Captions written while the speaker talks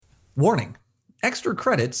Warning, Extra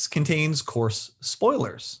Credits contains course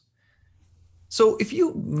spoilers. So if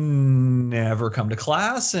you never come to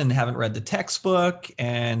class and haven't read the textbook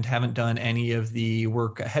and haven't done any of the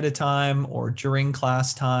work ahead of time or during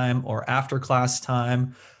class time or after class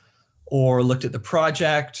time, or looked at the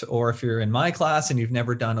project, or if you're in my class and you've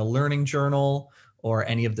never done a learning journal or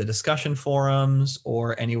any of the discussion forums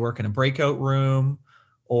or any work in a breakout room,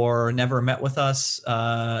 or never met with us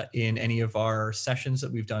in any of our sessions that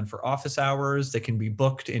we've done for office hours that can be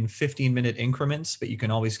booked in 15-minute increments, but you can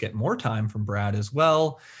always get more time from Brad as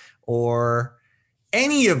well, or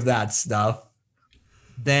any of that stuff,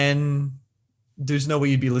 then there's no way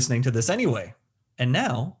you'd be listening to this anyway. And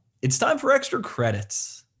now it's time for Extra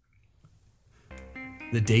Credits.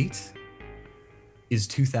 The date is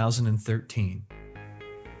 2013.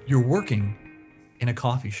 You're working in a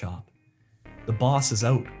coffee shop. The boss is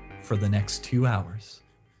out for the next 2 hours.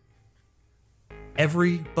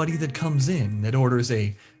 Everybody that comes in that orders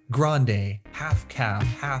a grande, half calf,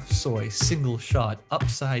 half soy, single shot,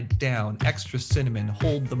 upside down, extra cinnamon,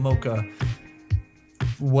 hold the mocha,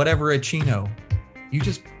 whatever a chino, you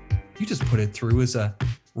just put it through as a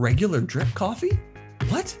regular drip coffee?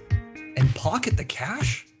 What? And pocket the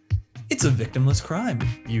cash? It's a victimless crime,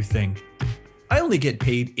 you think. I only get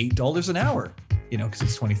paid $8 an hour, because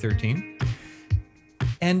it's 2013.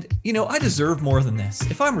 And, I deserve more than this.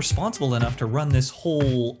 If I'm responsible enough to run this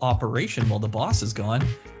whole operation while the boss is gone,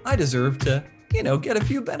 I deserve to, get a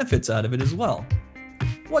few benefits out of it as well.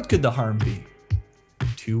 What could the harm be?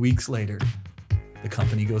 2 weeks later, the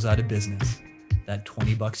company goes out of business. That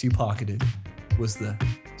 $20 you pocketed was the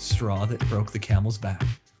straw that broke the camel's back.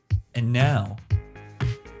 And now,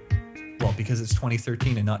 well, because it's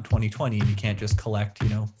 2013 and not 2020, and you can't just collect,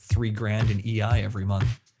 $3,000 in EI every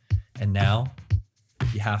month. And now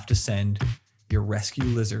you have to send your rescue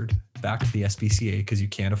lizard back to the SPCA because you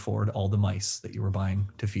can't afford all the mice that you were buying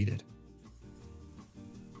to feed it.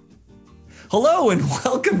 Hello and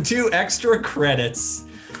welcome to Extra Credits,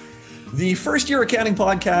 the first year accounting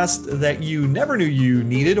podcast that you never knew you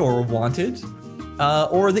needed or wanted,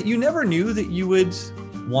 or that you never knew that you would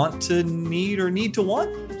want to need or need to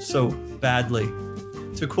want so badly.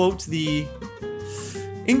 To quote the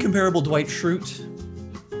incomparable Dwight Schrute,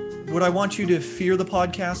 would I want you to fear the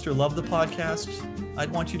podcast or love the podcast? I'd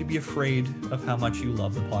want you to be afraid of how much you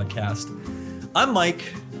love the podcast. I'm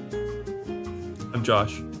Mike. I'm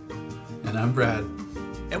Josh. And I'm Brad.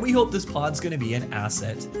 And we hope this pod's going to be an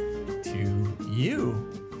asset to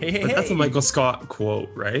you. Hey. That's a Michael Scott quote,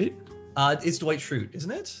 right? It's Dwight Schrute,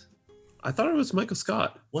 isn't it? I thought it was Michael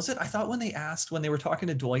Scott. Was it? I thought when they were talking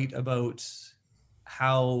to Dwight about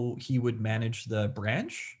how he would manage the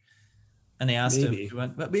branch, and they asked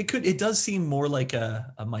him, but it does seem more like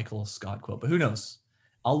a Michael Scott quote, but who knows?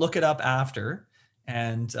 I'll look it up after,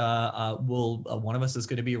 and one of us is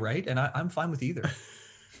going to be right, and I'm fine with either.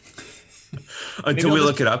 Until we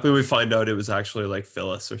look it up and we find out it was actually like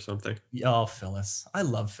Phyllis or something. Oh, Phyllis. I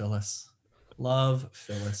love Phyllis. Love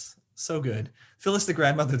Phyllis. So good. Phyllis, the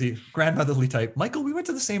grandmotherly type. Michael, we went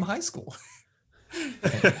to the same high school.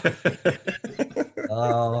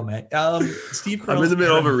 Oh man. Steve Carell, I'm in the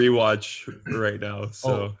middle of a rewatch right now.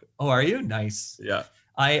 So are you? Nice. Yeah.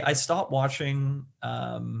 I stopped watching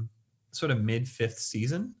sort of mid 5th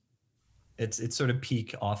season. It's sort of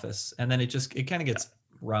peak Office, and then it kind of gets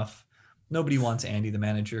rough. Nobody wants Andy the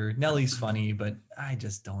manager. Nellie's funny, but I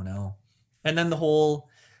just don't know. And then the whole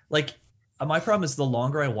my problem is the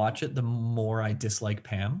longer I watch it, the more I dislike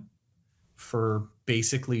Pam for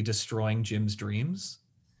basically destroying Jim's dreams.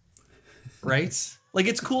 Right?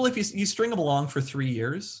 It's cool if you string him along for 3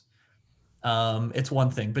 years. It's one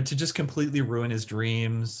thing, but to just completely ruin his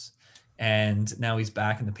dreams, and now he's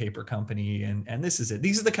back in the paper company, and this is it.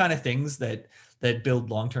 These are the kind of things that build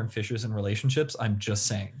long-term fissures in relationships. I'm just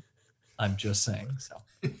saying. So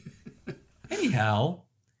anyhow,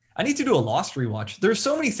 I need to do a Lost rewatch. There's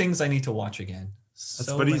so many things I need to watch again.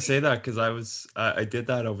 That's funny you say that, because I did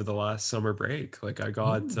that over the last summer break. I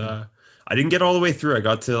got I didn't get all the way through. I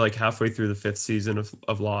got to halfway through the 5th season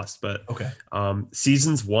of Lost, but okay.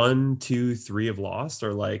 Seasons 1, 2, 3 of Lost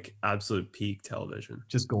are absolute peak television.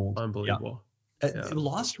 Just gold. Unbelievable. Yeah.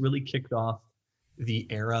 Lost really kicked off the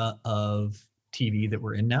era of TV that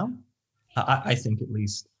we're in now. I think, at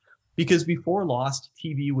least. Because before Lost,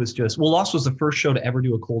 TV was Lost was the first show to ever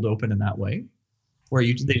do a cold open in that way, where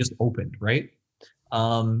they just opened, right?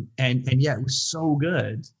 And yeah, it was so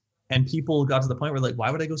good. And people got to the point where why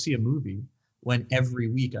would I go see a movie when every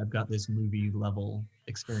week I've got this movie level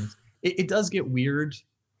experience? It does get weird,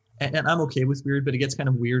 and I'm okay with weird, but it gets kind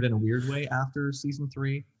of weird in a weird way after season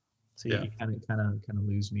 3. So Yeah. you kind of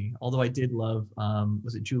lose me. Although I did love,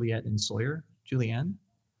 was it Juliet and Sawyer? Julianne? And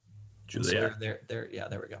Julia. Sawyer, there we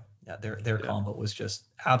go. Yeah, their Yeah. combo was just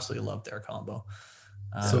absolutely loved their combo.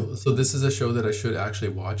 So this is a show that I should actually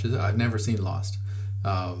watch. I've never seen Lost.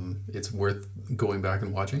 It's worth going back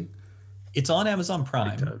and watching. It's on Amazon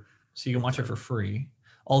Prime, time. so you can watch it for free.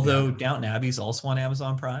 Although Downton Abbey is also on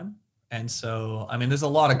Amazon Prime, and so I mean, there's a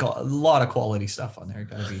lot of quality stuff on there.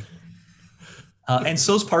 Gotta be, and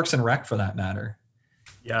so's Parks and Rec for that matter.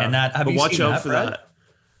 Yeah. And that have but you watch seen out that, for Brad? that.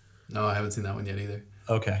 No, I haven't seen that one yet either.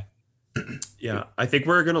 Okay. Yeah, I think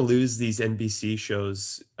we're gonna lose these NBC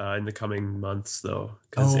shows in the coming months, though,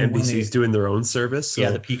 because Oh, when NBC's doing their own service. So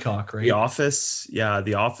Yeah, the Peacock, right? The Office,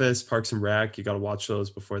 The Office, Parks and Rec. You got to watch those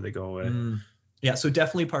before they go away. Yeah, so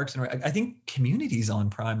definitely Parks and Rec. I think Community's on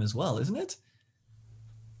Prime as well, isn't it?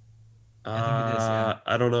 I think it is, yeah.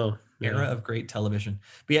 I don't know. Era of great television.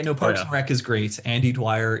 But yeah, no, Parks and Rec is great. Andy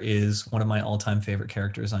Dwyer is one of my all-time favorite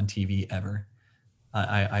characters on TV ever.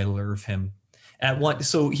 I love him.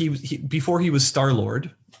 So he before he was Star-Lord,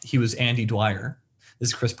 he was Andy Dwyer. This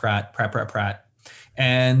is Chris Pratt.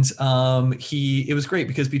 And it was great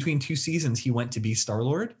because between 2 seasons he went to be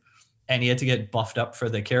Star-Lord and he had to get buffed up for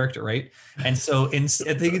the character, right? And so I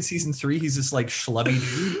think in season 3 he's this like schlubby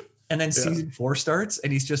dude, and then season 4 starts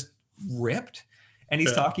and he's just ripped, and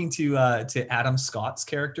he's talking to Adam Scott's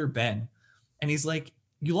character Ben, and he's like,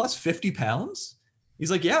 "You lost 50 pounds?" He's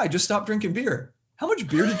like, "Yeah, I just stopped drinking beer." How much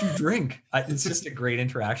beer did you drink? It's just a great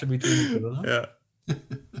interaction between the two of them. Yeah.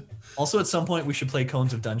 Also, at some point, we should play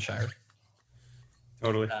Cones of Dunshire.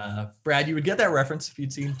 Totally. Brad, you would get that reference if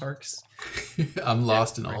you'd seen Parks. I'm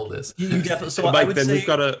lost in all this. You definitely. So Mike, I would then say, we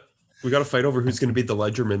got to fight over who's going to be the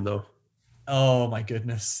Ledgerman, though. oh my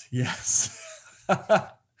goodness, yes.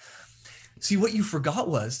 See, what you forgot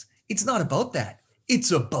was it's not about that.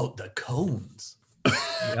 It's about the cones.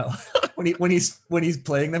 You know, when he's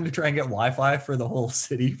playing them to try and get Wi-Fi for the whole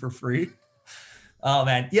city for free. Oh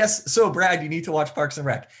man, yes. So Brad, you need to watch Parks and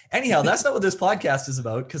Rec. Anyhow, that's not what this podcast is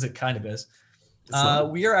about, because it kind of is.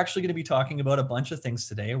 We are actually going to be talking about a bunch of things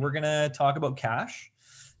today. We're going to talk about cash,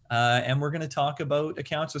 and we're going to talk about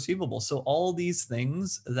accounts receivable. So all these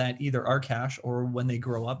things that either are cash or when they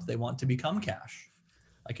grow up, they want to become cash,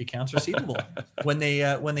 like accounts receivable when they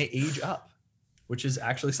age up, which is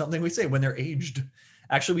actually something we say when they're aged.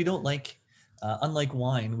 Actually, we don't like, unlike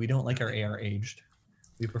wine, we don't like our AR aged.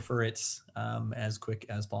 We prefer it as quick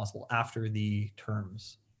as possible after the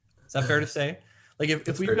terms. Is that fair to say? Like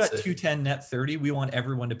if we've got 210 net 30, we want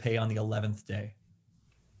everyone to pay on the 11th day.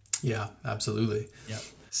 Yeah, absolutely. Yeah.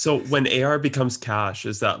 So when AR becomes cash,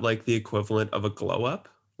 is that like the equivalent of a glow up?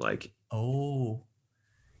 Like, oh,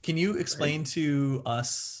 can you explain to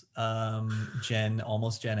us,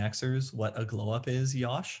 almost Gen Xers, what a glow up is,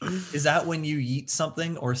 Yosh? Is that when you yeet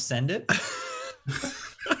something or send it?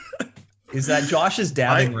 Is that Josh is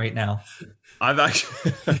dabbing right now? I've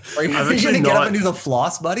actually, Are you going to get up and do the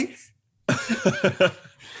floss, buddy?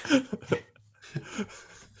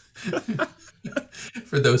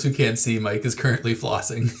 For those who can't see, Mike is currently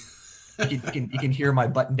flossing. You can hear my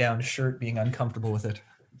button-down shirt being uncomfortable with it.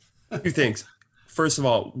 2 things. First of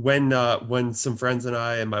all, when some friends and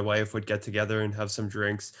I and my wife would get together and have some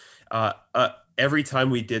drinks, every time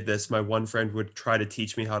we did this, my one friend would try to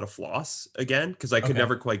teach me how to floss again because I could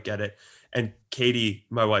never quite get it. And Katie,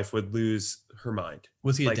 my wife, would lose her mind.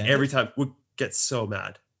 Was he a dentist? Every time would get so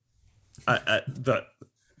mad at the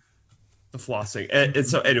flossing. And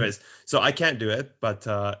so anyways, so I can't do it, but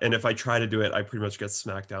and if I try to do it, I pretty much get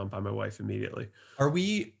smacked down by my wife immediately. Are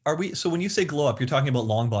we so when you say glow up, you're talking about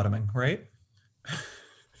long bottoming, right?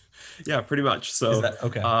 Yeah, pretty much. So is that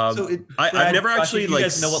okay? I've never actually you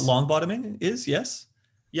guys know what long bottoming is? Yes.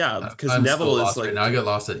 Yeah, because I'm Neville still is lost like right now. I got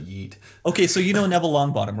lost at yeet. Okay, so you know Neville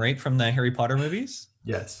Longbottom, right, from the Harry Potter movies?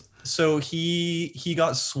 Yes. So he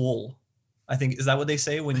got swole. I think, is that what they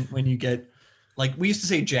say when you get, like, we used to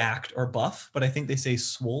say jacked or buff, but I think they say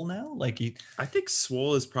swole now. Like I think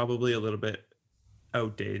swole is probably a little bit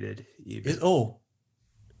outdated. Even.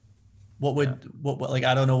 What like,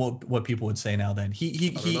 I don't know what people would say now. Then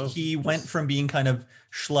he went from being kind of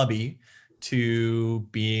schlubby to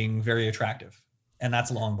being very attractive. And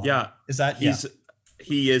that's long bottom. Yeah. Is that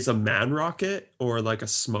he is a man rocket or like a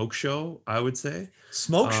smoke show, I would say.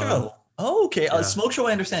 Smoke show. Oh, okay. Yeah. Smoke show,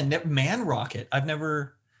 I understand. Man rocket. I've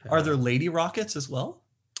never. Yeah. Are there lady rockets as well?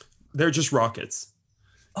 They're just rockets.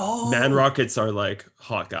 Oh. Man rockets are like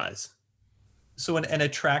hot guys. So an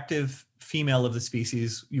attractive female of the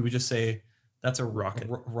species, you would just say that's a rocket.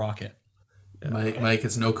 Rocket. Yeah. Mike,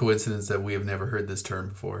 it's no coincidence that we have never heard this term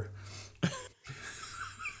before.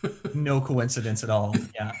 No coincidence at all.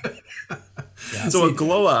 Yeah. So a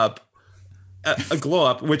glow up a glow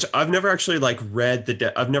up, which I've never actually like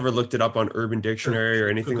read I've never looked it up on Urban Dictionary or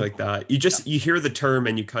anything like that. You hear the term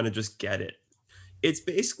and you kind of just get it. It's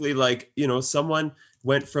basically like, someone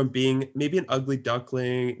went from being maybe an ugly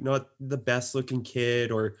duckling, not the best looking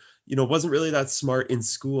kid, or, wasn't really that smart in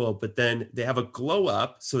school, but then they have a glow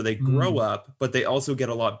up. So they grow up, but they also get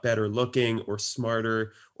a lot better looking or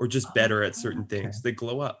smarter or just better at certain things. They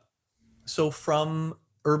glow up. So from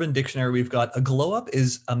Urban Dictionary, we've got a glow up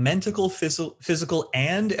is a mental, physical,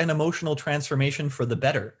 and an emotional transformation for the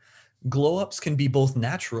better. Glow ups can be both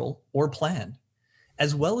natural or planned,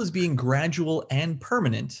 as well as being gradual and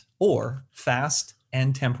permanent, or fast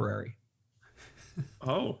and temporary.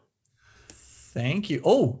 Oh, thank you.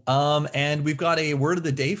 And we've got a word of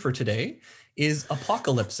the day for today is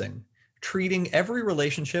apocalypsing, treating every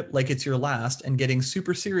relationship like it's your last and getting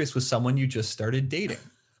super serious with someone you just started dating.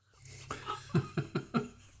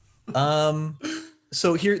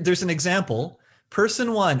 So here, there's an example.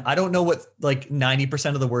 Person one, I don't know what like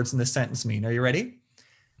 90% of the words in this sentence mean. Are you ready?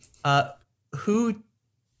 Who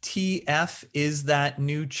TF is that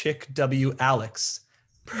new chick W Alex?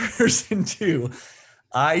 Person two,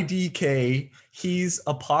 IDK, he's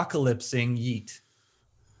apocalypsing yeet.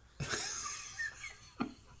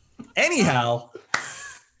 Anyhow.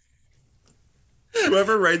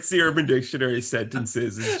 Whoever writes the Urban Dictionary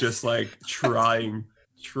sentences is just like trying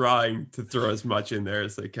to throw as much in there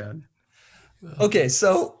as they can. Okay,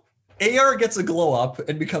 so AR gets a glow up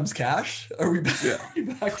and becomes Cash. Are we back,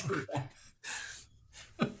 back to that?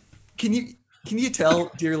 Can you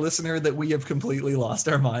tell, dear listener, that we have completely lost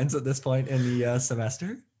our minds at this point in the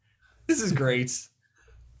semester? This is great.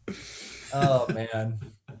 Oh man,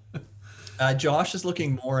 Josh is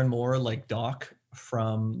looking more and more like Doc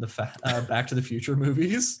from the Back to the Future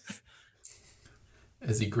movies.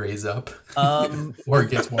 As he grays up or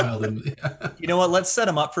gets wild. You know what? Let's set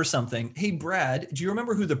him up for something. Hey, Brad, do you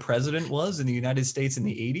remember who the president was in the United States in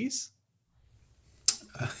the 80s?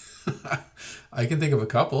 I can think of a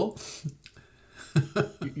couple.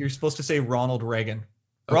 You're supposed to say Ronald Reagan.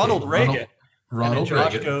 Okay, Ronald Reagan. Ronald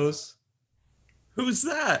Josh Reagan goes, who's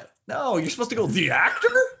that? No, you're supposed to go, the actor?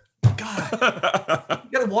 God.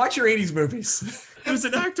 You gotta watch your 80s movies. Who's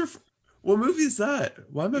an actor? What movie is that?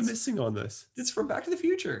 Why am I missing on this? It's from Back to the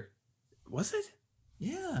Future. Was it?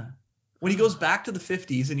 Yeah. When he goes back to the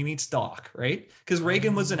 50s and he meets Doc, right? Because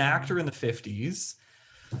Reagan was an actor in the 50s.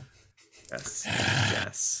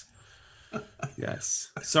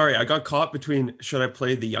 Yes. Sorry, I got caught between should I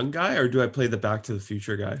play the young guy or do I play the Back to the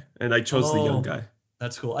Future guy? And I chose the young guy.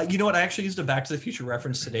 That's cool. You know what? I actually used a Back to the Future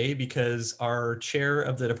reference today because our chair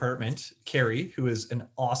of the department, Carrie, who is an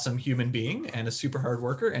awesome human being and a super hard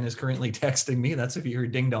worker and is currently texting me. That's if you hear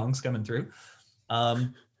ding dongs coming through. I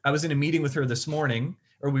was in a meeting with her this morning,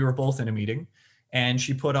 or we were both in a meeting, and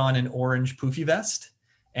she put on an orange poofy vest.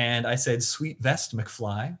 And I said, "Sweet vest,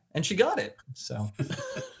 McFly," and she got it. So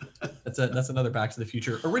that's another Back to the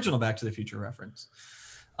Future, original Back to the Future reference.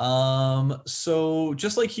 So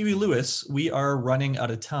just like Huey Lewis, we are running out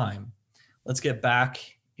of time. Let's get back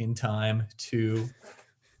in time to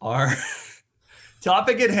our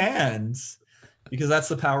topic at hand, because that's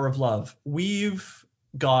the power of love. We've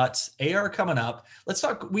got AR coming up. Let's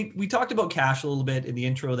talk. We talked about cash a little bit in the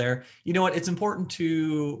intro there. You know what? It's important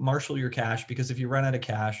to marshal your cash, because if you run out of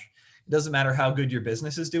cash, it doesn't matter how good your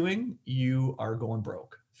business is doing, you are going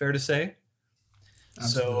broke. Fair to say?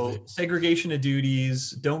 Absolutely. So segregation of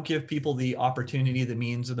duties, don't give people the opportunity, the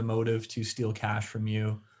means, or the motive to steal cash from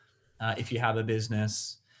you if you have a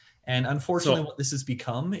business. And unfortunately, what this has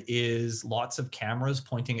become is lots of cameras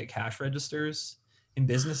pointing at cash registers in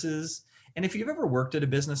businesses. And if you've ever worked at a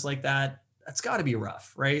business like that, that's got to be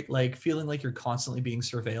rough, right? Like feeling like you're constantly being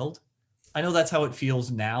surveilled. I know that's how it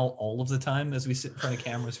feels now all of the time as we sit in front of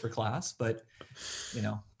cameras for class, but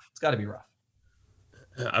it's got to be rough.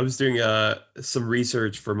 I was doing some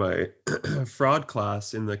research for my fraud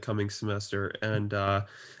class in the coming semester, and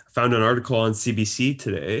found an article on CBC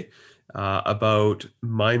today about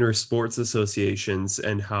minor sports associations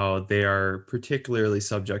and how they are particularly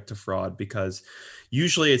subject to fraud, because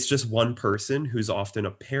usually it's just one person who's often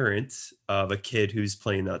a parent of a kid who's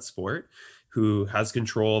playing that sport, who has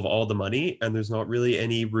control of all the money, and there's not really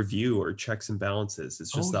any review or checks and balances.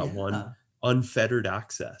 It's just one unfettered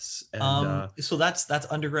access. And so that's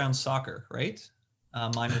underground soccer, right?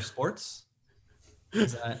 Minor sports.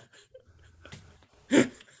 Is that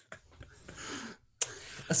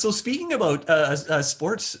So speaking about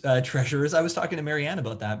sports treasurers, I was talking to Marianne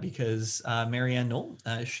about that because Marianne Knoll,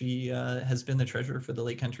 she has been the treasurer for the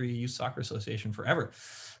Lake Country Youth Soccer Association forever.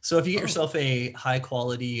 So if you get yourself a high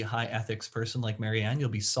quality, high ethics person like Marianne, you'll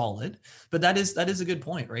be solid. But that is a good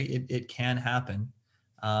point, right? It can happen,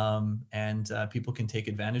 and people can take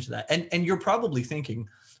advantage of that. And you're probably thinking,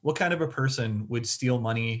 what kind of a person would steal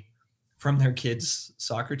money from their kids'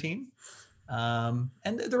 soccer team?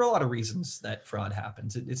 And there are a lot of reasons that fraud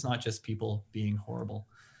happens. It's not just people being horrible.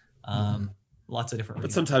 Lots of different But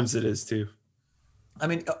reasons. sometimes it is too. I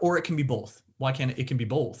mean, or it can be both. Why can't it can be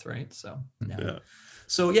both, right? So Yeah.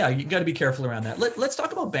 So yeah, you got to be careful around that. Let's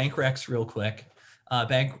talk about bank recs real quick.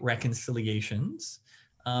 Bank reconciliations.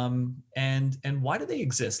 And why do they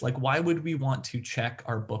exist? Like, why would we want to check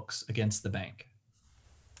our books against the bank?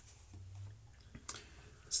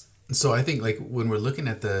 So I think like when we're looking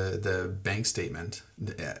at the bank statement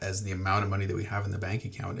as the amount of money that we have in the bank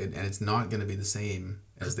account, and it's not going to be the same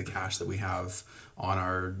as the cash that we have on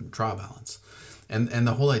our trial balance. And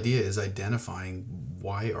the whole idea is identifying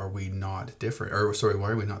why are we not different, or sorry, why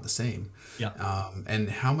are we not the same? Yeah. And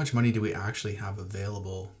how much money do we actually have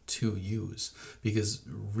available to use? Because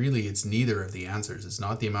really it's neither of the answers. It's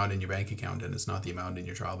not the amount in your bank account and it's not the amount in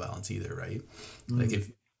your trial balance either, right? Like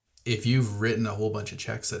if you've written a whole bunch of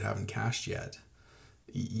checks that haven't cashed yet,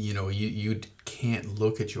 you can't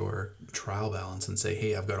look at your trial balance and say,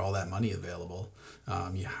 hey, I've got all that money available.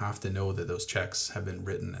 You have to know that those checks have been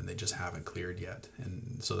written and they just haven't cleared yet.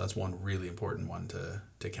 And so that's one really important one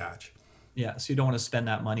to catch. Yeah, so you don't want to spend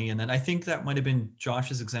that money. And then I think that might have been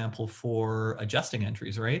Josh's example for adjusting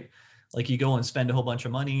entries, right? Like you go and spend a whole bunch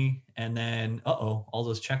of money and then, all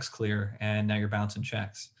those checks clear and now you're bouncing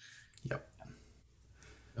checks. Yep.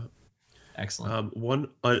 Excellent.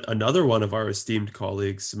 Another one of our esteemed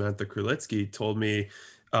colleagues, Samantha Krulitsky, told me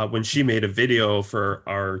when she made a video for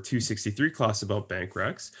our 263 class about bank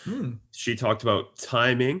recs, she talked about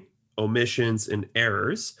timing, omissions, and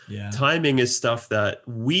errors. Yeah. Timing is stuff that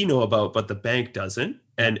we know about, but the bank doesn't.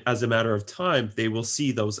 And as a matter of time, they will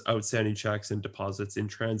see those outstanding checks and deposits in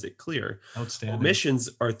transit clear. Outstanding. Omissions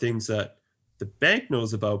are things that the bank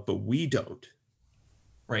knows about, but we don't.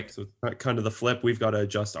 Right. So it's kind of the flip. We've got to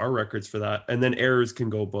adjust our records for that. And then errors can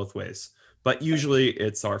go both ways. But usually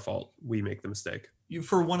it's our fault. We make the mistake.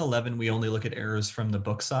 For 111, we only look at errors from the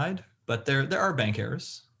book side, but there are bank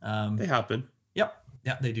errors. They happen. Yep.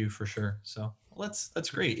 Yeah, they do for sure. So that's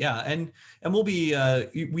great. Yeah. And we'll be,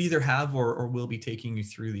 we either have or will be taking you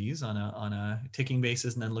through these on a ticking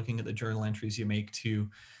basis and then looking at the journal entries you make to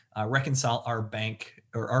reconcile our bank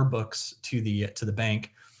or our books to the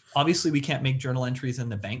bank. Obviously, we can't make journal entries in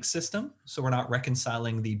the bank system, so we're not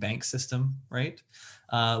reconciling the bank system, right?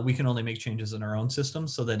 We can only make changes in our own system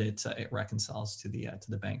so that it reconciles to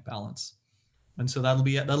the bank balance, and so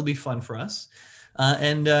that'll be fun for us.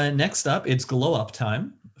 And next up, it's glow up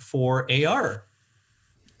time for AR.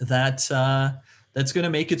 That's going to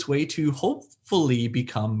make its way to hopefully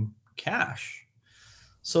become cash.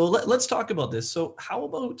 So let's talk about this. So how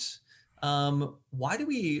about why do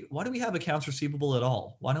we have accounts receivable at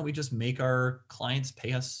all? Why don't we just make our clients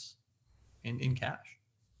pay us in cash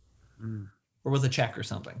or with a check or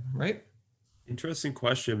something, right? Interesting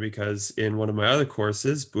question, because in one of my other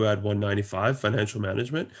courses, BUAD 195, Financial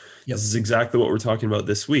Management, this is exactly what we're talking about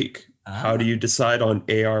this week. How do you decide on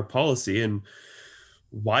AR policy, and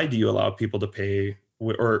why do you allow people to pay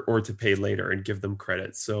or to pay later and give them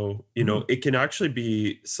credit? So, it can actually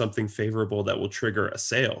be something favorable that will trigger a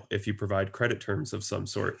sale if you provide credit terms of some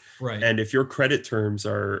sort. Right. And if your credit terms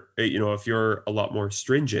are, if you're a lot more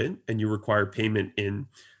stringent and you require payment in,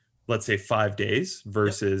 let's say 5 days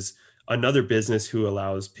versus another business who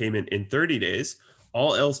allows payment in 30 days,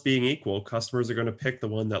 all else being equal, customers are going to pick the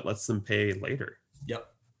one that lets them pay later. Yep.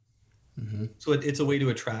 So it's a way to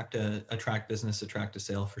attract business, attract a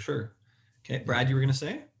sale for sure. Okay, Brad, you were going to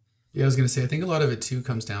say? Yeah, I was going to say, I think a lot of it too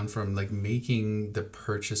comes down from like making the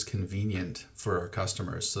purchase convenient for our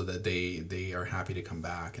customers so that they are happy to come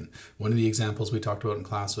back. And one of the examples we talked about in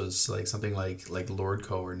class was like something like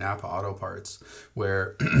Lordco or Napa Auto Parts,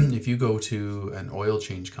 where if you go to an oil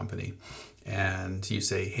change company and you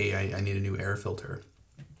say, hey, I need a new air filter,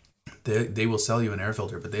 they will sell you an air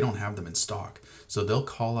filter, but they don't have them in stock. So they'll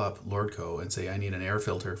call up Lordco and say, I need an air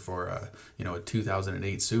filter for a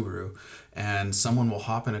 2008 Subaru, and someone will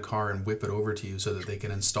hop in a car and whip it over to you so that they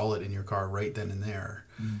can install it in your car right then and there.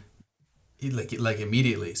 Like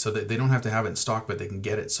immediately, so that they don't have to have it in stock, but they can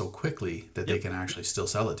get it so quickly that they can actually still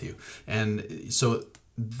sell it to you. And so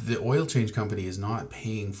the oil change company is not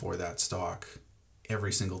paying for that stock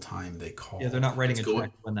every single time they call. Yeah, they're not writing a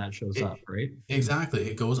check when that shows up, right? Exactly.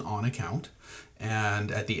 It goes on account,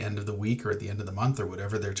 and at the end of the week or at the end of the month or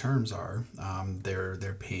whatever their terms are,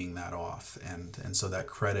 they're paying that off, and so that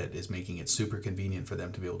credit is making it super convenient for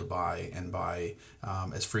them to be able to buy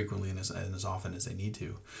as frequently and as often as they need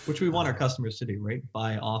to. Which we want our customers to do, right?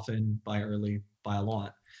 Buy often, buy early, buy a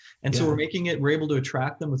lot. And so Yeah. we're able to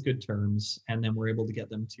attract them with good terms, and then we're able to get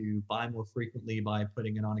them to buy more frequently by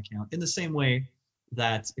putting it on account. In the same way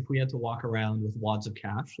that if we had to walk around with wads of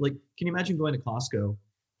cash, like, can you imagine going to Costco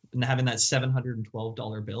and having that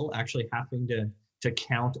 $712 bill, actually having to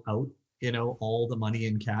count out, all the money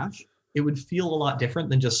in cash? It would feel a lot different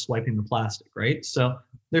than just swiping the plastic, right? So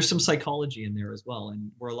there's some psychology in there as well,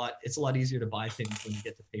 and it's a lot easier to buy things when you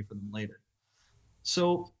get to pay for them later.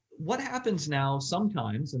 So what happens now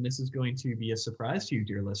sometimes, and this is going to be a surprise to you,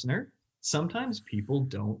 dear listener, sometimes people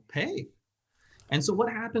don't pay. And so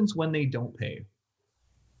what happens when they don't pay?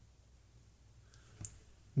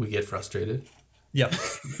 We get frustrated. Yep.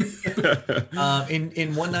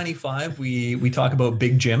 In 195, we talk about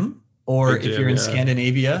Big Jim, or Big if Jim, you're in yeah.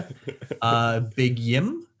 Scandinavia, Big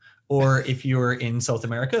Yim, or if you're in South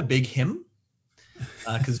America, Big Him,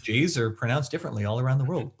 because J's are pronounced differently all around the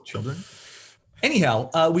world, children.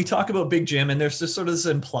 Anyhow, we talk about Big Jim, and there's just sort of this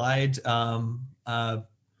implied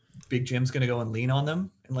Big Jim's going to go and lean on them,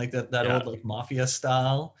 and like that Yeah. old like mafia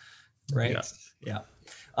style, right? Yeah.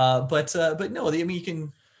 But no, I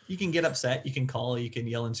mean, you can get upset, you can call, you can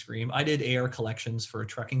yell and scream. I did AR collections for a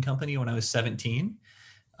trucking company when I was 17.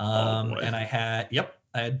 And I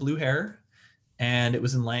had blue hair, and it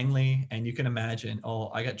was in Langley, and you can imagine,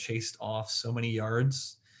 I got chased off so many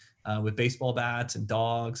yards with baseball bats and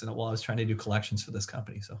dogs, and while I was trying to do collections for this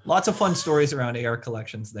company. So lots of fun stories around AR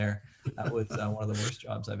collections there. That was one of the worst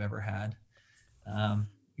jobs I've ever had.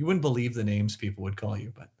 You wouldn't believe the names people would call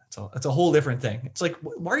you, but that's a whole different thing. It's like,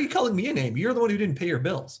 why are you calling me a name? You're the one who didn't pay your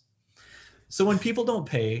bills. So when people don't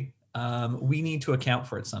pay, we need to account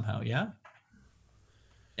for it somehow. Yeah.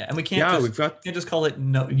 Yeah. And we can't just call it,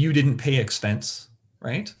 no, you didn't pay expense,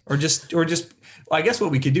 right? Or I guess what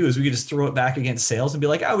we could do is we could just throw it back against sales and be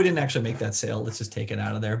like, we didn't actually make that sale. Let's just take it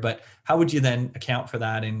out of there. But how would you then account for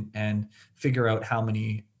that and figure out how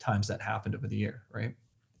many times that happened over the year, right?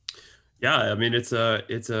 Yeah, I mean, it's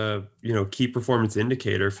a key performance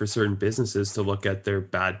indicator for certain businesses to look at their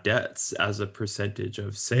bad debts as a percentage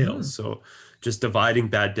of sales. So just dividing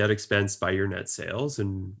bad debt expense by your net sales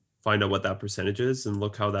and find out what that percentage is and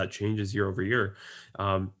look how that changes year over year.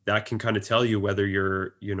 That can kind of tell you whether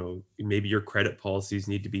maybe your credit policies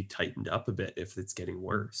need to be tightened up a bit if it's getting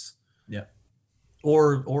worse. Yeah.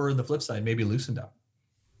 Or the flip side, maybe loosened up,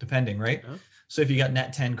 depending, right? Yeah. So if you got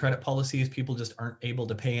net 10 credit policies, people just aren't able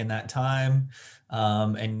to pay in that time.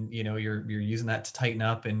 And you're using that to tighten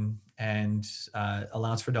up and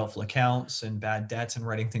allowance for doubtful accounts and bad debts and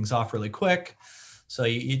writing things off really quick. So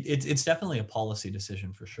it's definitely a policy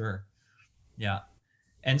decision for sure. Yeah.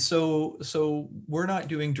 And so we're not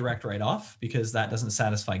doing direct write-off because that doesn't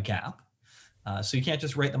satisfy GAAP. So you can't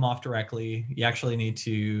just write them off directly. You actually need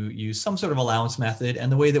to use some sort of allowance method. And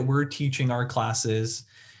the way that we're teaching our classes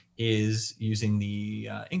is using the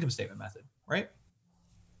income statement method, right?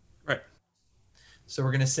 Right. So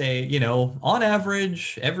we're going to say, on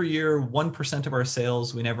average, every year, 1% of our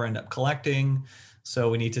sales, we never end up collecting.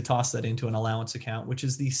 So we need to toss that into an allowance account, which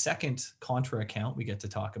is the second contra account we get to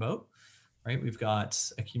talk about, right? We've got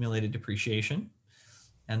accumulated depreciation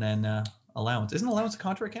and then allowance. Isn't allowance a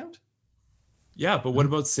contra account? Yeah, but what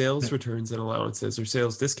about sales returns and allowances or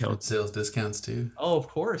sales discounts? Sales discounts too. Oh, of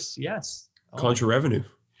course. Yes. Contra revenue.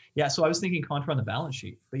 Yeah, so I was thinking contra on the balance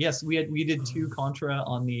sheet, but yes, we did two contra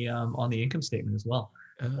on the income statement as well.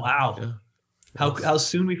 Wow, yeah. How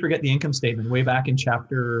soon we forget the income statement? Way back in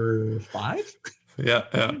chapter 5. Yeah.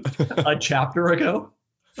 A chapter ago.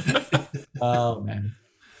 Oh man,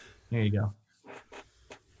 there you go.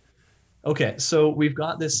 Okay, so we've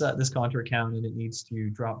got this contra account, and it needs to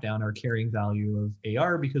drop down our carrying value of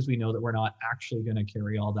AR because we know that we're not actually going to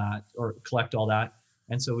carry all that or collect all that,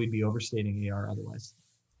 and so we'd be overstating AR otherwise.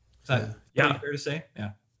 Is that fair to say?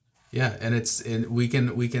 Yeah. Yeah, and we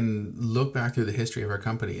can look back through the history of our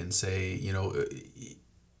company and say,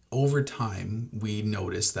 over time we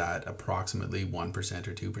noticed that approximately 1%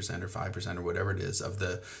 or 2% or 5% or whatever it is of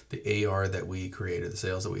the AR that we create or the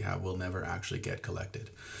sales that we have will never actually get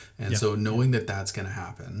collected. And so knowing that that's going to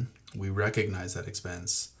happen, we recognize that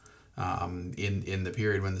expense in the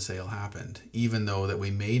period when the sale happened, even though that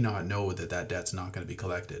we may not know that debt's not going to be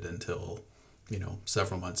collected until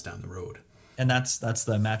several months down the road. And that's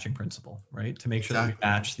the matching principle, right? To make sure that we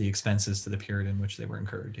match the expenses to the period in which they were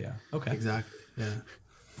incurred. Yeah. Okay. Exactly.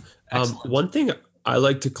 Yeah. One thing I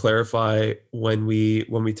like to clarify when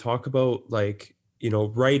we talk about like,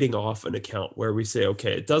 writing off an account where we say,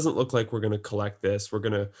 okay, it doesn't look like we're going to collect this. We're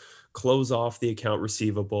going to close off the account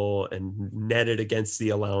receivable and net it against the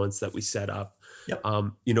allowance that we set up. Yep.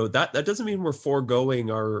 That doesn't mean we're foregoing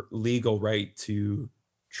our legal right to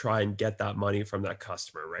try and get that money from that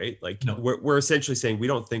customer, right? Like No. we're essentially saying we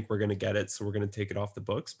don't think we're going to get it, so we're going to take it off the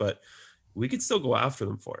books, but we could still go after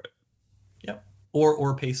them for it. Yep.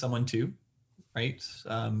 Or pay someone to, right?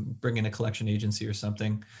 Bring in a collection agency or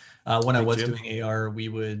something. When I was doing AR, we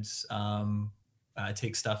would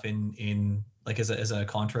take stuff in like as a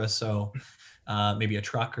contra. So maybe a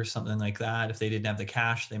truck or something like that. If they didn't have the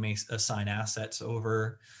cash, they may assign assets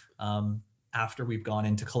over after we've gone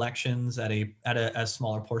into collections at a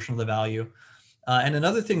smaller portion of the value. And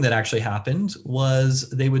another thing that actually happened was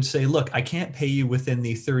they would say, look, I can't pay you within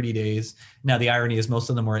the 30 days. Now, the irony is most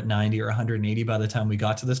of them were at 90 or 180 by the time we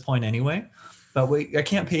got to this point anyway. But I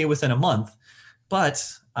can't pay you within a month, but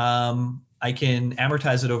I can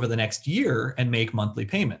amortize it over the next year and make monthly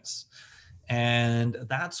payments. And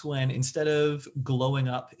that's when, instead of glowing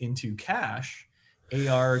up into cash,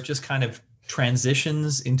 AR just kind of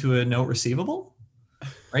transitions into a note receivable,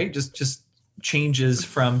 right? Just changes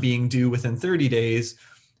from being due within 30 days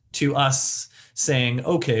to us saying,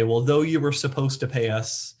 okay, well, though you were supposed to pay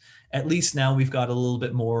us, at least now we've got a little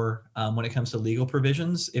bit more when it comes to legal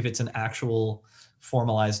provisions. If it's an actual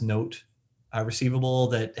formalized note receivable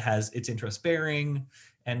that has its interest bearing,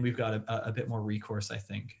 and we've got a bit more recourse, I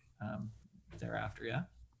think, thereafter.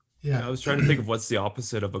 Yeah, I was trying to think of what's the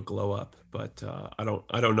opposite of a glow up, but I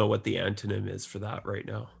don't know what the antonym is for that right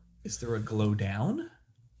now. Is there a glow down?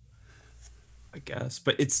 I guess,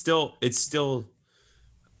 but it's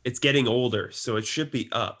getting older, so it should be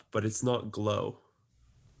up, but it's not glow.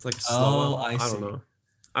 It's like slow up.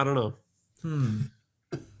 I don't know.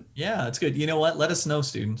 Yeah, that's good. You know what? Let us know,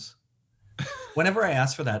 students. Whenever I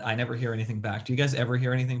ask for that, I never hear anything back. Do you guys ever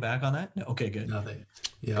hear anything back on that? No? Okay, good. Nothing.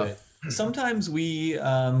 Yeah. Good. Sometimes we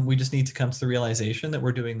just need to come to the realization that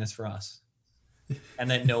we're doing this for us, and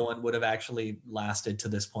that no one would have actually lasted to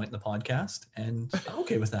this point in the podcast, and I'm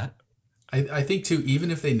okay with that. I think too, even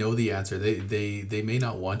if they know the answer, they may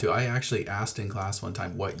not want to. I actually asked in class one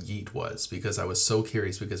time what yeet was, because I was so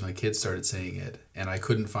curious, because my kids started saying it and I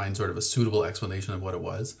couldn't find sort of a suitable explanation of what it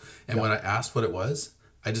was. And when I asked what it was,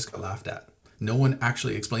 I just got laughed at. No one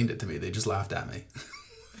actually explained it to me. They just laughed at me.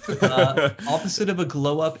 Opposite of a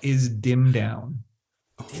glow up is dim down.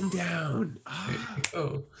 Dim down.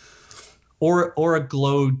 Oh. Or a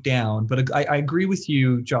glow down. But I agree with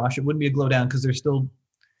you, Josh. It wouldn't be a glow down because they're still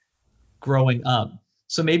growing up.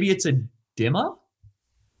 So maybe it's a dim up?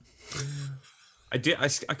 I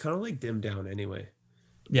kind of like dim down anyway.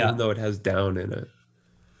 Yeah. Even though it has down in it.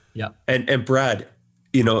 Yeah. And Brad,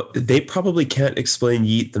 they probably can't explain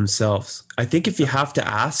yeet themselves. I think if you have to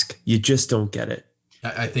ask, you just don't get it.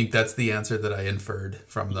 I think that's the answer that I inferred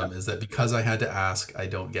from them, is that because I had to ask, I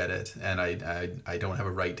don't get it, and I don't have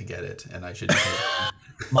a right to get it, and I should.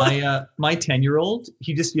 My 10-year-old,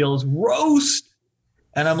 he just yells roast,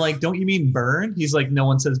 and I'm like, don't you mean burn? He's like, no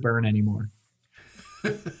one says burn anymore.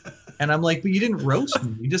 And I'm like, but you didn't roast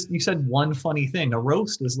me. You said one funny thing. A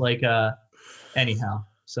roast is like anyhow.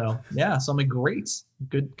 So yeah, so I'm like, great,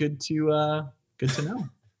 good to know.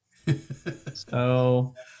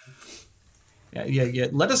 So. Yeah.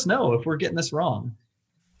 Let us know if we're getting this wrong,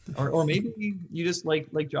 or maybe you just like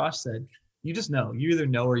Josh said, you just know. You either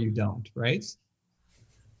know or you don't, right?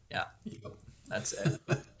 Yeah, that's it.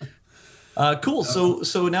 Cool.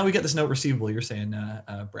 So now we get this note receivable. You're saying,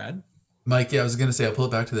 Brad? Mike, yeah, I was going to say, I'll pull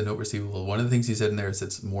it back to the note receivable. One of the things he said in there is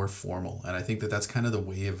it's more formal. And I think that that's kind of the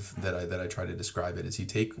way that I try to describe it, is you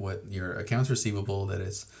take what your accounts receivable that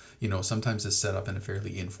is, sometimes is set up in a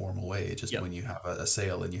fairly informal way, just when you have a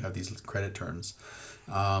sale and you have these credit terms,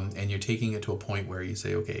 and you're taking it to a point where you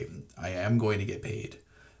say, okay, I am going to get paid,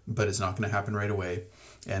 but it's not going to happen right away.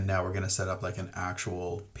 And now we're going to set up like an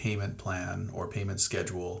actual payment plan or payment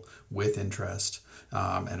schedule with interest,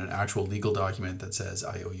 and an actual legal document that says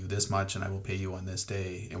I owe you this much and I will pay you on this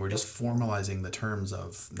day. And we're just formalizing the terms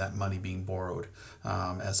of that money being borrowed,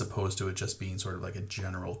 as opposed to it just being sort of like a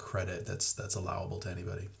general credit that's allowable to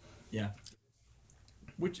anybody. Yeah.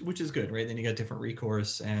 Which is good, right? Then you got different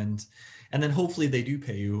recourse, and then hopefully they do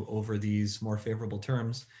pay you over these more favorable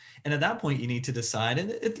terms. And at that point, you need to decide,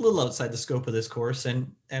 and it's a little outside the scope of this course,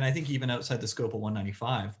 and I think even outside the scope of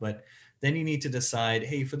 195, but then you need to decide,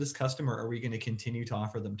 hey, for this customer, are we going to continue to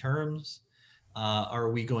offer them terms?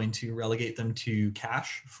 Are we going to relegate them to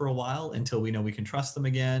cash for a while until we know we can trust them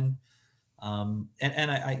again? And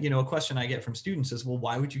I a question I get from students is, well,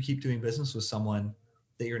 why would you keep doing business with someone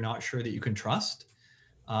that you're not sure that you can trust?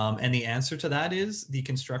 And the answer to that is the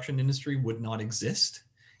construction industry would not exist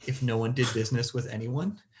if no one did business with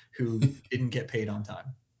anyone who didn't get paid on time,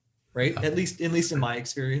 right? At least in my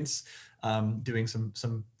experience, doing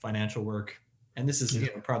some financial work. And this is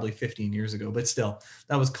probably 15 years ago, but still,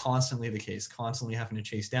 that was constantly the case, constantly having to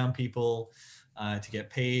chase down people to get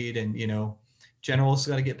paid. And, generals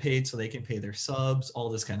got to get paid so they can pay their subs, all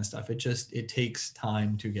this kind of stuff. It takes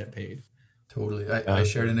time to get paid. Totally. I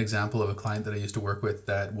shared an example of a client that I used to work with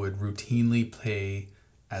that would routinely pay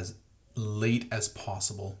as late as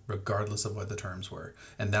possible, regardless of what the terms were.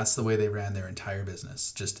 And that's the way they ran their entire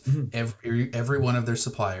business. Just every one of their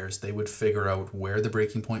suppliers, they would figure out where the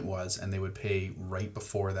breaking point was and they would pay right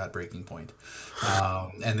before that breaking point.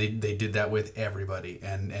 And they did that with everybody.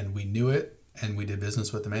 And we knew it. And we did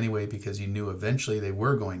business with them anyway because you knew eventually they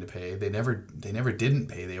were going to pay. They never didn't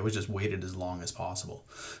pay. They always just waited as long as possible.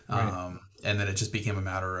 Right. And then it just became a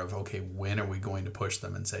matter of, okay, when are we going to push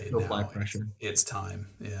them and say, no now it's time.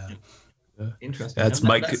 Yeah. Interesting. That's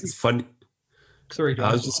Mike. It's funny. Sorry, John.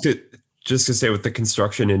 I was just to say with the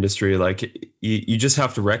construction industry, like you just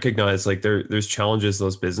have to recognize like there's challenges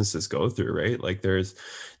those businesses go through, right? Like there's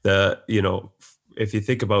if you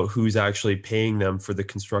think about who's actually paying them for the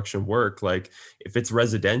construction work, like if it's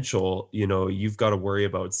residential, you've got to worry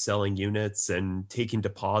about selling units and taking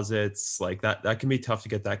deposits like that can be tough to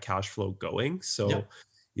get that cash flow going. So,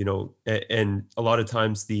 and a lot of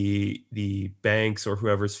times the banks or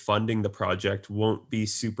whoever's funding the project won't be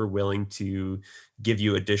super willing to give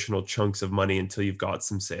you additional chunks of money until you've got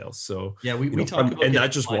some sales. So we talked about, and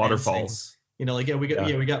that just waterfalls. We got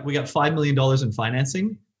 $5 million in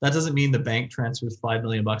financing. That doesn't mean the bank transfers $5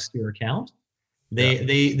 million to your account.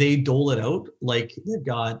 They dole it out like they've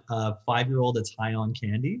got a 5-year-old that's high on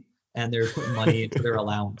candy and they're putting money into their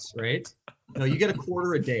allowance, right? No, you get a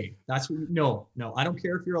quarter a day. That's what no, I don't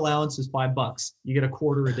care if your allowance is $5. You get a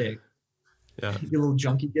quarter a day. Yeah. You little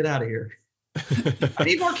junkie, get out of here. I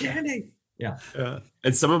need more candy. Yeah.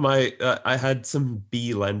 And some of my, I had some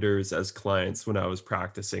B lenders as clients when I was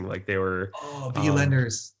practicing. Like they were B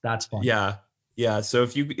lenders. That's fun. Yeah. So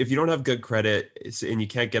if you don't have good credit and you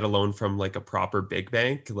can't get a loan from like a proper big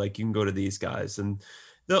bank, like you can go to these guys and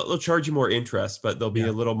they'll charge you more interest, but they'll be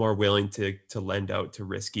a little more willing to lend out to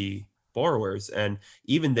risky borrowers. And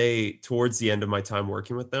even they, towards the end of my time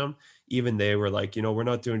working with them, even they were like, we're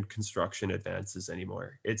not doing construction advances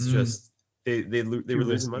anymore. It's just they were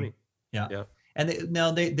losing money. Yeah. And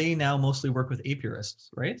they now mostly work with apiarists,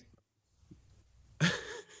 right?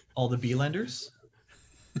 All the B lenders.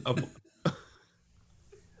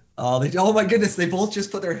 Oh my goodness! They both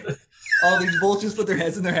just put their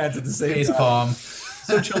heads in their hands at the same time. Palm.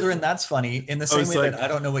 So children, that's funny. In the same way that I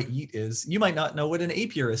don't know what yeet is, you might not know what an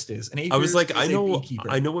apiarist is. I was like, I know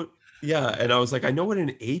what. Yeah, and I was like, I know what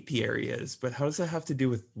an apiary is, but how does that have to do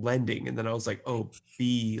with lending? And then I was like, oh,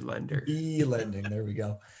 B lender. B lending. There we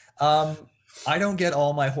go. I don't get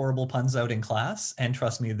all my horrible puns out in class, and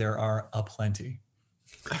trust me, there are aplenty.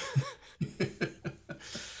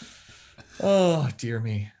 Oh, dear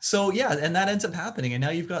me. So and that ends up happening. And now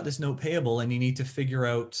you've got this note payable and you need to figure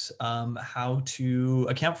out how to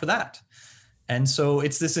account for that. And so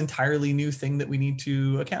it's this entirely new thing that we need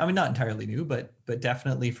to account. I mean, not entirely new, but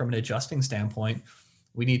definitely from an adjusting standpoint,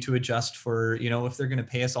 we need to adjust for, if they're going to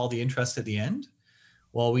pay us all the interest at the end,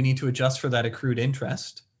 well, we need to adjust for that accrued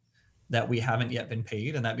interest that we haven't yet been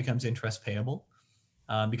paid. And that becomes interest payable.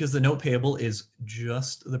 Because the note payable is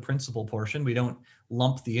just the principal portion. We don't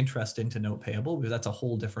lump the interest into note payable because that's a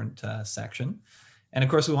whole different section. And of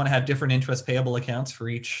course, we want to have different interest payable accounts for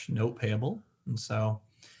each note payable. And so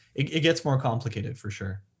it gets more complicated for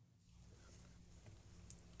sure.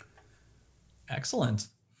 Excellent.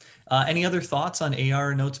 Any other thoughts on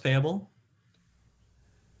AR notes payable?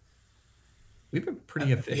 We've been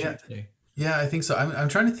pretty efficient today. Yeah, I think so. I'm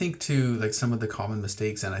trying to think to like some of the common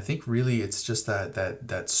mistakes, and I think really it's just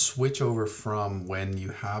that switch over from when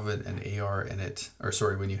you have an AR in it, or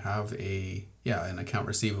sorry, when you have an account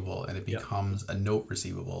receivable and it becomes a note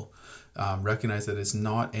receivable. Recognize that it's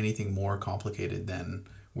not anything more complicated than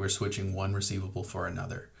we're switching one receivable for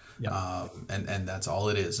another. And that's all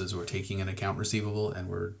it is we're taking an account receivable and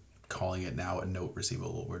we're calling it now a note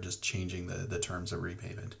receivable. We're just changing the terms of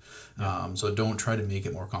repayment. So don't try to make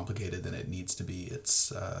it more complicated than it needs to be.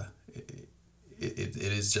 It's it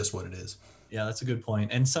is just what it is. Yeah, that's a good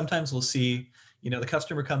point. And sometimes we'll see, the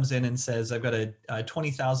customer comes in and says, I've got a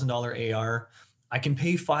 $20,000 AR. I can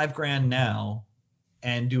pay $5,000 now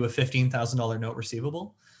and do a $15,000 note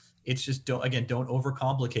receivable. It's just don't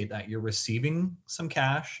overcomplicate that. You're receiving some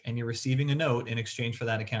cash and you're receiving a note in exchange for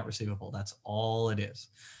that account receivable. That's all it is.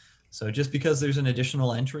 So just because there's an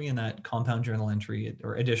additional entry in that compound journal entry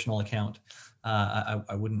or additional account,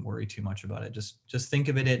 I wouldn't worry too much about it. Just think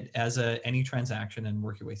of it as any transaction and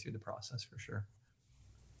work your way through the process for sure.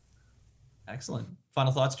 Excellent.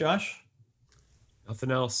 Final thoughts, Josh?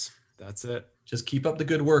 Nothing else. That's it. Just keep up the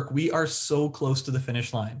good work. We are so close to the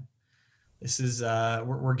finish line. This is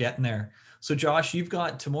we're getting there. So Josh,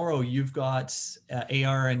 tomorrow you've got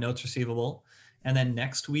AR and notes receivable, and then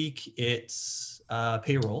next week it's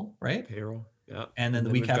payroll, right? Payroll, yeah. And then the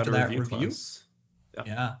week after that, review.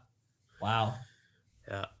 Yeah. Wow.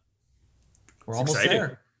 Yeah. We're almost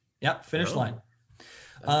there. Yeah, finish line.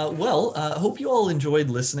 Hope you all enjoyed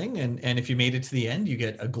listening, and if you made it to the end, you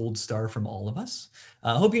get a gold star from all of us.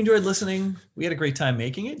 Hope you enjoyed listening. We had a great time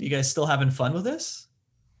making it. You guys still having fun with this?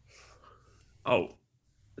 Oh,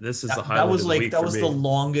 this is the highlight of the week that was the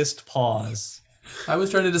longest pause. I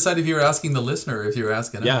was trying to decide if you were asking the listener or if you were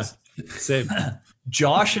asking us. Same.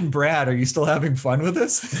 Josh and Brad, are you still having fun with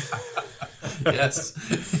this? Yes.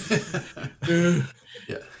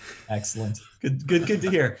 Yeah. Excellent. Good to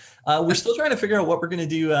hear. We're still trying to figure out what we're going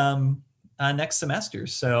to do next semester.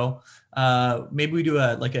 So maybe we do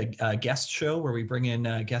a guest show where we bring in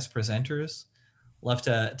guest presenters. Love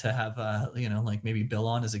to have like maybe Bill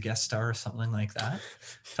on as a guest star or something like that.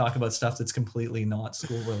 Talk about stuff that's completely not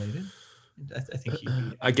school related. I think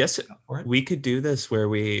I guess we could do this where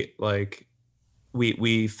we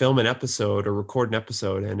film an episode or record an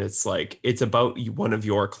episode, and it's about one of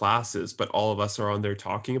your classes, but all of us are on there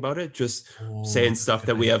talking about it, just saying stuff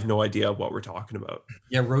that we have no idea what we're talking about.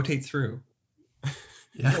 Yeah, rotate through.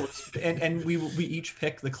 Yeah. And we each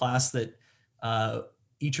pick the class that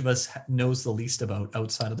each of us knows the least about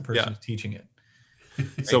outside of the person who's teaching it.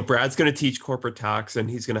 So Brad's going to teach corporate tax, and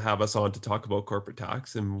he's going to have us on to talk about corporate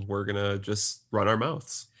tax, and we're going to just run our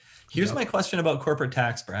mouths. Here's my question about corporate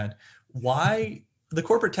tax, Brad. Why the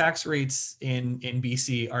corporate tax rates in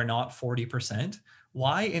BC are not 40%?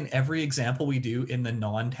 Why in every example we do in the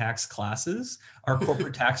non-tax classes are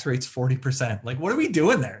corporate tax rates 40%? Like, what are we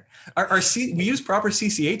doing there? We use proper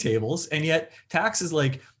CCA tables, and yet tax is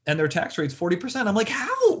and their tax rate's 40%. I'm like,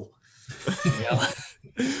 how?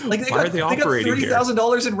 Like why are they operating here? They got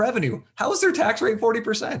 $30,000 in revenue. How is their tax rate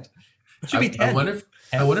 40%? It should be 10. I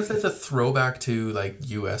wonder if that's a throwback to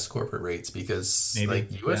U.S. corporate rates, because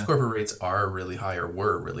U.S. corporate rates are really high, or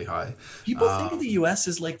were really high. People think of the U.S.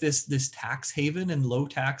 as this tax haven and low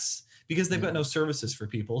tax because they've got no services for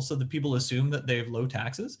people. So the people assume that they have low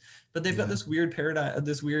taxes, but they've got this weird paradigm,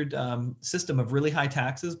 this weird system of really high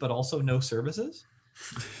taxes, but also no services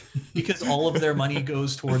because all of their money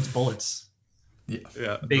goes towards bullets.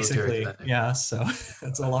 Yeah. Basically. Yeah. So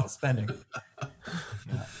it's a lot of spending.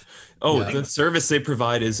 Yeah. The service they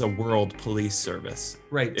provide is a world police service.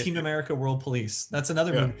 Right. Team America World Police. That's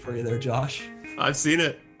another movie for you there, Josh. I've seen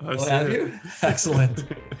it. Have you? Excellent.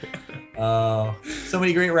 So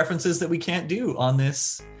many great references that we can't do on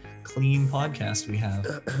this clean podcast we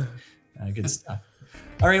have. Good stuff.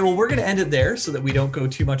 All right. Well, we're going to end it there so that we don't go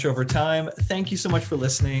too much over time. Thank you so much for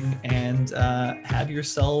listening, and have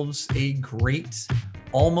yourselves a great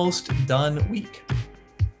almost done week.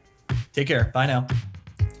 Take care. Bye now.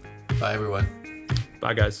 Bye, everyone.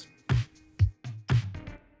 Bye, guys.